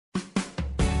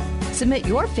Submit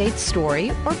your faith story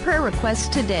or prayer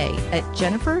request today at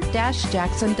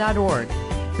jennifer-jackson.org.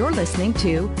 You're listening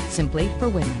to Simply for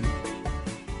Women.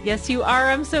 Yes, you are.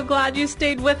 I'm so glad you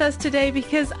stayed with us today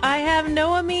because I have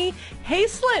Noemi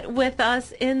Hayslette with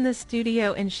us in the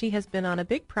studio, and she has been on a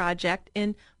big project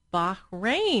in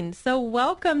Bahrain. So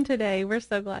welcome today. We're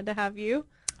so glad to have you.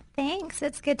 Thanks.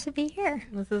 It's good to be here.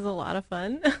 This is a lot of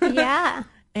fun. Yeah.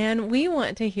 And we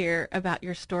want to hear about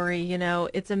your story. You know,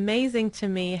 it's amazing to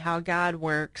me how God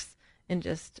works in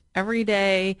just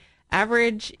everyday,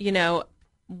 average,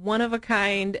 one of a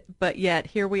kind, but yet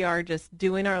here we are just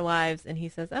doing our lives, and he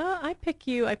says, oh, I pick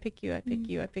you, I pick you, I pick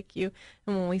you, I pick you.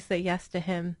 And when we say yes to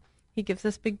him, he gives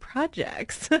us big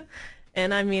projects.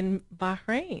 And I mean,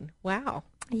 Bahrain, wow.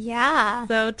 Yeah.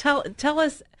 So tell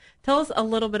us a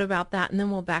little bit about that, and then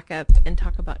we'll back up and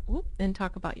talk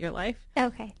about your life.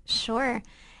 Okay, sure.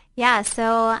 Yeah, so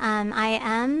I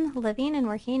am living and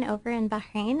working over in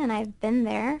Bahrain, and I've been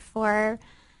there for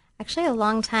actually a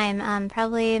long time,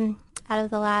 probably out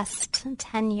of the last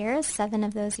 10 years, 7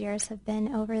 of those years have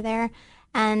been over there.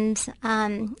 And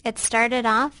it started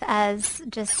off as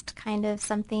just kind of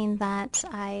something that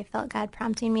I felt God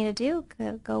prompting me to do,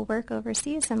 go work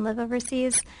overseas and live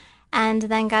overseas. And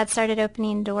then God started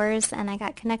opening doors, and I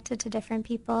got connected to different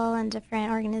people and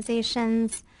different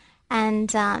organizations. And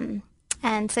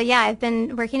so, yeah, I've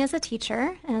been working as a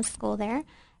teacher in a school there,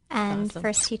 and awesome.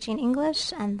 First teaching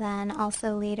English, and then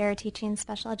also later teaching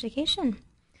special education.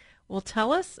 Well,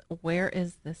 tell us, where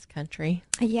is this country?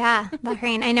 Yeah,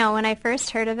 Bahrain. I know. When I first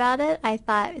heard about it, I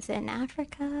thought, is it in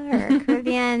Africa or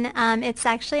Caribbean? It's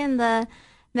actually in the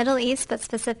Middle East, but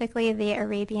specifically the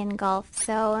Arabian Gulf.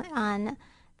 So on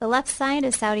the left side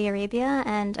is Saudi Arabia,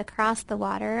 and across the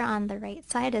water on the right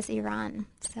side is Iran.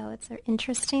 So it's an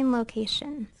interesting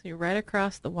location. So you're right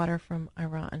across the water from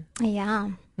Iran.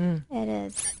 Yeah, It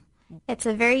is. It's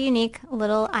a very unique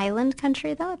little island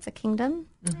country, though. It's a kingdom,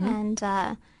 and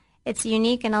it's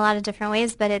unique in a lot of different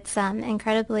ways, but it's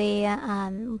incredibly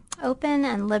open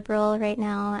and liberal right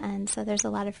now, and so there's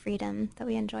a lot of freedom that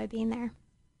we enjoy being there.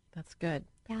 That's good.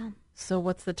 Yeah. So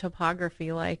what's the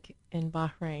topography like in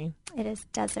Bahrain? It is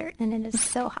desert, and it is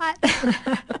so hot.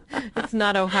 It's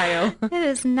not Ohio. It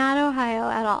is not Ohio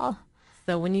at all.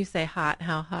 So when you say hot,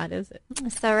 how hot is it?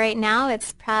 So right now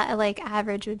it's like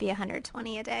average would be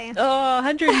 120 a day. Oh,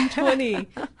 120.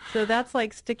 So that's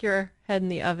like stick your head in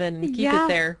the oven and keep it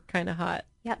there kind of hot.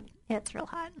 Yep, it's real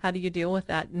hot. How do you deal with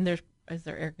that? And is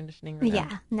there air conditioning? Or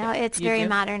yeah, no, it's very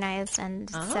modernized, and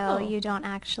so you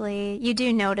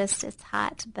do notice it's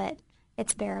hot, but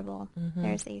it's bearable.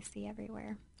 There's AC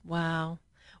everywhere. Wow.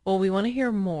 Well, we want to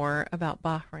hear more about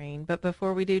Bahrain, but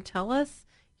before we do, tell us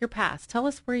your past. Tell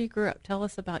us where you grew up. Tell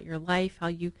us about your life,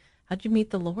 how'd you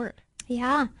meet the Lord?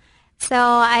 Yeah. So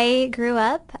I grew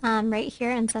up right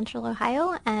here in Central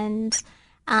Ohio, and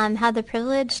had the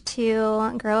privilege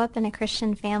to grow up in a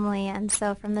Christian family. And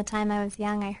so from the time I was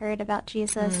young, I heard about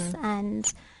Jesus.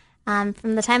 And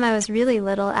from the time I was really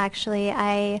little, actually,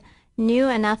 I knew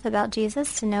enough about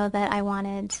Jesus to know that I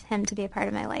wanted him to be a part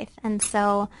of my life. And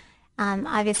so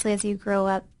obviously as you grow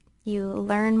up, you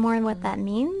learn more what that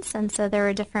means. And so there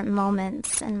were different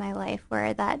moments in my life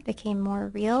where that became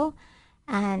more real.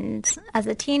 And as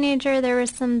a teenager, there were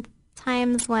some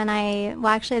times when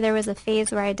there was a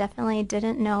phase where I definitely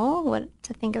didn't know what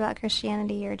to think about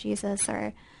Christianity or Jesus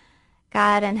or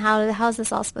God and how's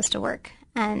this all supposed to work.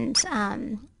 And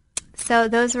so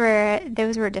those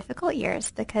were difficult years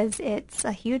because it's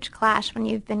a huge clash when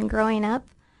you've been growing up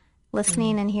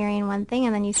listening and hearing one thing,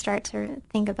 and then you start to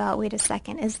think about, wait a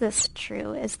second, is this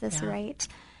true? Is this right?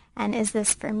 And is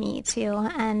this for me too?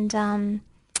 And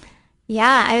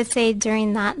I would say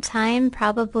during that time,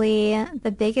 probably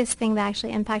the biggest thing that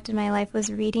actually impacted my life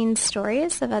was reading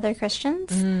stories of other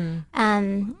Christians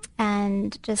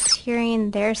and just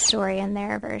hearing their story and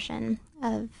their version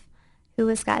of who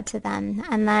was God to them.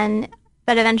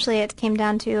 But eventually it came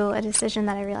down to a decision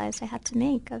that I realized I had to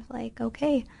make of like,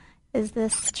 okay, is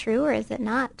this true or is it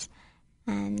not?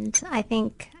 And I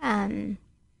think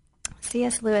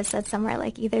C.S. Lewis said somewhere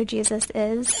like either Jesus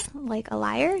is like a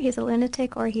liar, he's a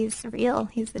lunatic, or he's real,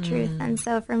 he's the truth. And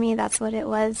so for me, that's what it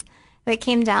was. It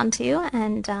came down to,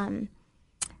 and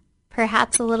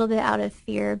perhaps a little bit out of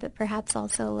fear, but perhaps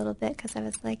also a little bit because I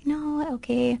was like, no,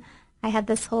 okay. I had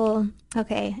this whole,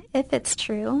 okay, if it's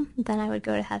true, then I would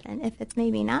go to heaven. If it's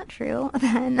maybe not true,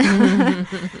 then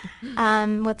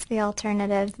what's the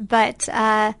alternative? But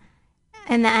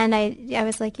in the end, I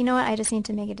was like, you know what, I just need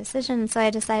to make a decision. So I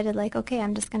decided, like, okay,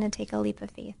 I'm just going to take a leap of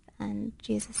faith, and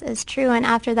Jesus is true. And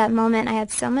after that moment, I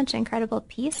had so much incredible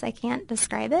peace, I can't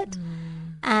describe it.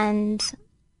 And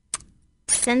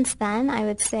since then, I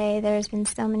would say there's been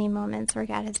so many moments where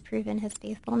God has proven his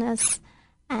faithfulness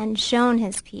and shown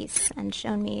his peace, and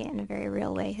shown me in a very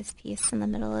real way his peace in the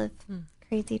middle of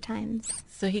crazy times.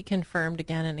 So he confirmed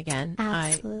again and again,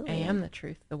 Absolutely. I am the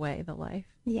truth, the way, the life.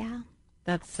 Yeah.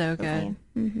 That's so good.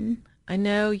 Mm-hmm. I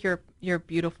know you're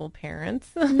beautiful parents,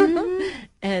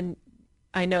 and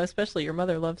I know especially your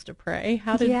mother loves to pray.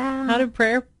 How did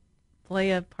prayer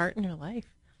play a part in your life?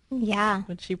 Yeah.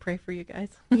 Would she pray for you guys?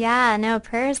 Yeah, no,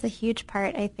 prayer is a huge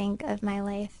part, I think, of my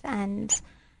life. And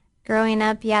growing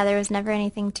up, there was never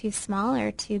anything too small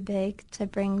or too big to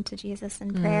bring to Jesus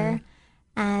in prayer.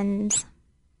 And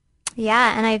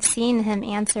and I've seen him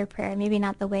answer prayer, maybe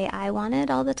not the way I wanted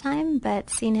all the time, but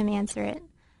seen him answer it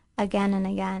again and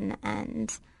again.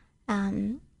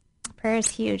 And prayer is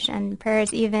huge, and prayer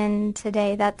is even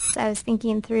today. I was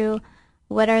thinking through,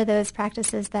 what are those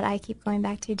practices that I keep going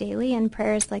back to daily? And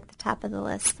prayer is like the top of the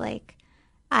list. Like,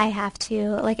 I have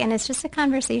to, and it's just a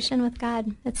conversation with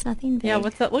God. It's nothing big. Yeah,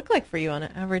 what's that look like for you on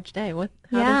an average day?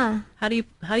 How do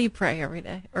you pray every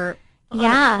day, or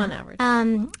on average?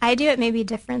 I do it maybe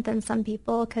different than some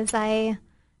people, because I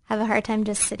have a hard time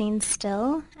just sitting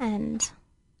still and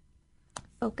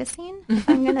focusing if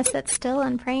I'm going to sit still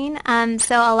and praying.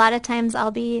 So a lot of times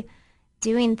I'll be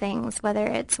doing things, whether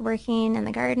it's working in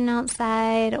the garden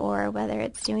outside, or whether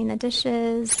it's doing the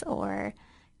dishes or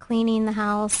cleaning the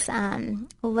house,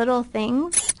 little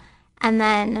things. And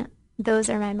then those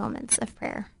are my moments of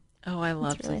prayer. Oh, I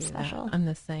love it's really to do special. that. I'm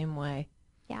the same way.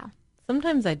 Yeah.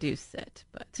 Sometimes I do sit,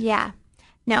 but... Yeah.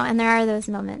 No, and there are those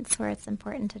moments where it's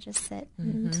important to just sit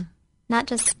and not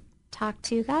just talk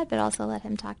to God, but also let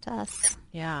him talk to us.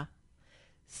 Yeah.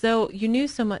 So you knew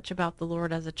so much about the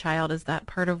Lord as a child. Is that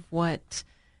part of what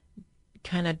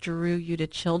kind of drew you to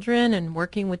children and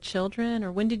working with children?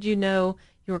 Or when did you know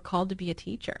you were called to be a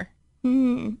teacher?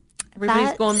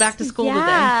 Everybody's going back to school today.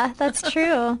 Yeah, that's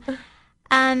true.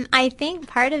 I think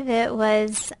part of it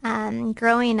was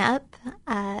growing up,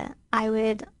 I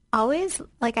would always,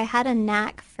 I had a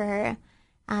knack for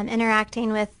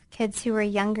interacting with kids who were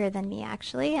younger than me,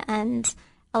 actually, and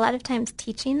a lot of times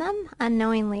teaching them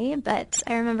unknowingly. But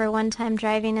I remember one time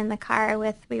driving in the car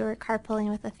we were carpooling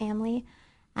with a family,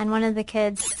 and one of the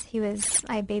kids,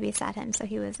 I babysat him, so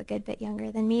he was a good bit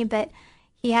younger than me, but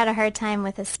he had a hard time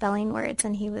with his spelling words,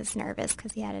 and he was nervous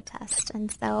because he had a test. And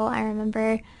so I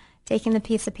remember taking the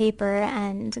piece of paper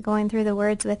and going through the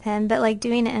words with him, but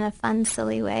doing it in a fun,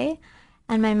 silly way.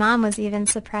 And my mom was even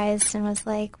surprised and was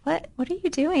like, what are you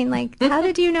doing? How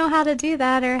did you know how to do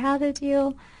that? Or how did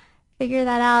you figure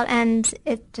that out? And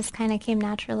it just kind of came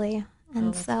naturally.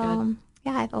 And good.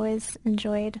 I've always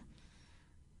enjoyed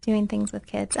doing things with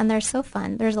kids. And they're so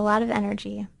fun. There's a lot of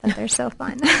energy, but they're so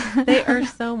fun. They are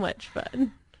so much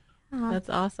fun. That's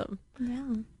awesome.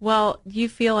 Yeah. Well, you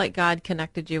feel like God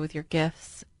connected you with your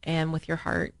gifts and with your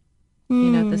heart,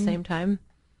 at the same time?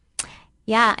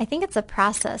 Yeah, I think it's a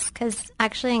process, because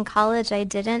actually in college I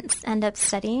didn't end up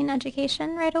studying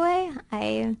education right away.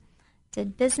 I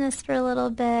did business for a little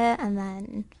bit, and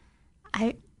then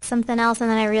something else,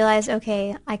 and then I realized,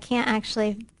 okay, I can't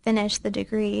actually finish the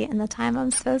degree in the time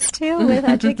I'm supposed to with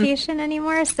education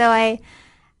anymore. So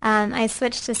I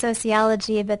switched to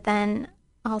sociology, but then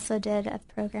also did a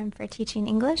program for teaching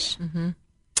English.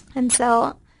 And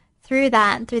so through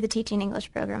the teaching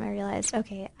English program, I realized,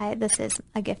 okay, this is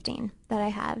a gifting that I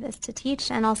have, is to teach,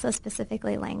 and also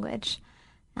specifically language.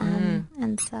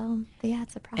 And so,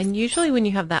 it's a process. And usually when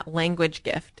you have that language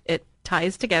gift, it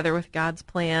ties together with God's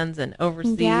plans and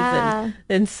oversees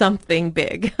and something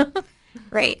big.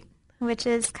 Right, which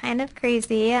is kind of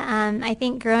crazy. I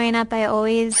think growing up, I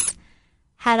always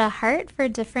had a heart for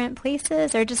different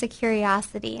places, or just a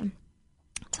curiosity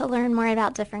to learn more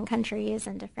about different countries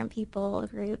and different people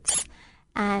groups.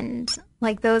 And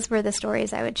those were the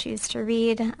stories I would choose to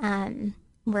read,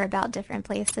 were about different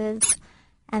places.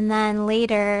 And then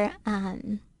later,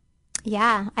 I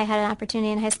had an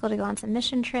opportunity in high school to go on some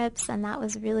mission trips, and that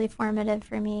was really formative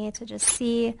for me to just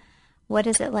see what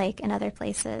is it like in other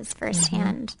places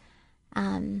firsthand.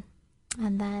 And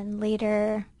then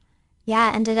later,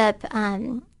 ended up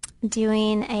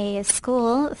doing a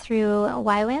school through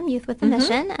YWAM, Youth with a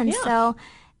Mission. And so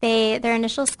their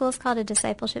initial school is called a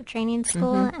discipleship training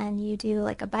school, and you do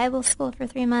a Bible school for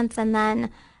 3 months, and then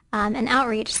an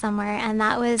outreach somewhere. And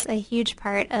that was a huge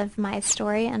part of my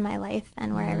story and my life,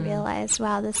 and where I realized,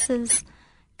 wow, this is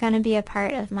going to be a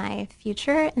part of my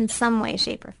future in some way,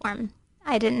 shape, or form.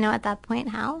 I didn't know at that point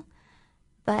how,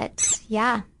 but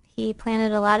he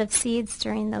planted a lot of seeds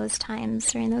during those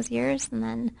times, during those years. And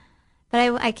then, but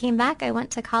I came back, I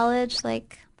went to college,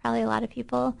 like probably a lot of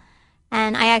people,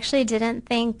 and I actually didn't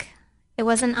think it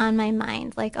wasn't on my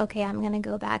mind, like, okay, I'm going to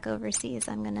go back overseas.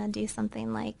 I'm going to do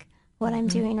something like what I'm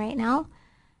doing right now.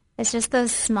 It's just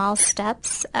those small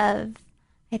steps of,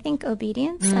 I think,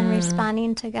 obedience and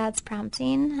responding to God's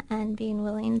prompting and being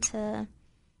willing to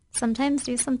sometimes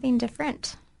do something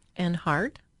different. And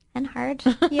hard. And hard,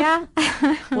 yeah.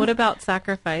 What about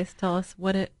sacrifice? Tell us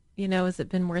has it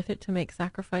been worth it to make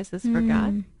sacrifices for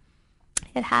God?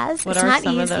 It has. What it's are not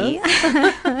some easy. of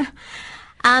those?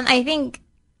 I think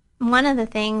one of the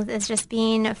things is just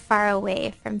being far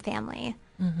away from family.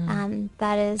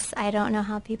 That is, I don't know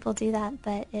how people do that,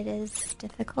 but it is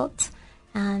difficult.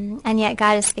 And yet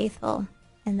God is faithful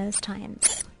in those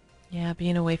times. Yeah,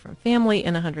 being away from family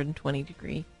in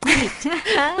 120-degree heat.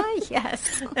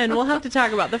 Yes. And we'll have to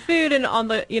talk about the food and on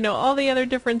the, all the other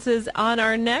differences on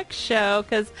our next show,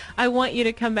 because I want you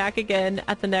to come back again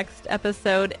at the next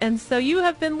episode. And so you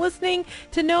have been listening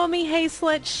to Noemi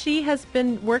Hayslette. She has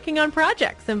been working on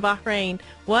projects in Bahrain.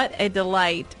 What a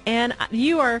delight. And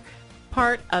you are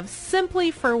part of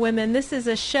Simply for Women. This is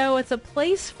a show. It's a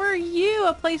place for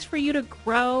you to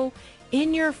grow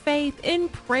in your faith, in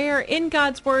prayer, in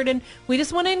God's Word. And we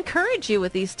just want to encourage you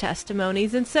with these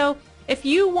testimonies. And so if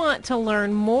you want to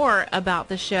learn more about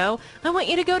the show, I want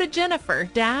you to go to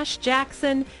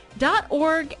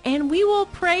jennifer-jackson.org and we will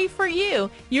pray for you.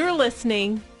 You're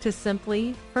listening to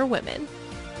Simply for Women.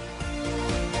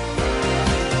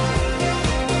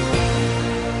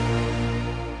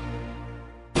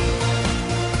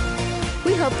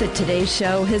 We hope that today's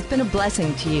show has been a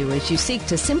blessing to you as you seek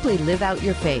to simply live out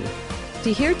your faith.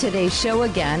 To hear today's show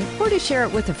again or to share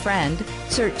it with a friend,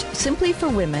 search Simply for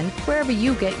Women wherever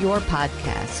you get your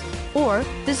podcasts. Or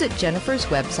visit Jennifer's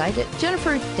website at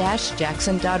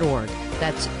jennifer-jackson.org.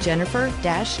 That's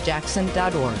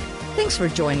jennifer-jackson.org. Thanks for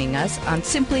joining us on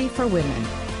Simply for Women.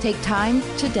 Take time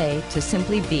today to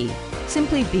simply be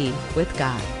with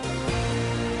God.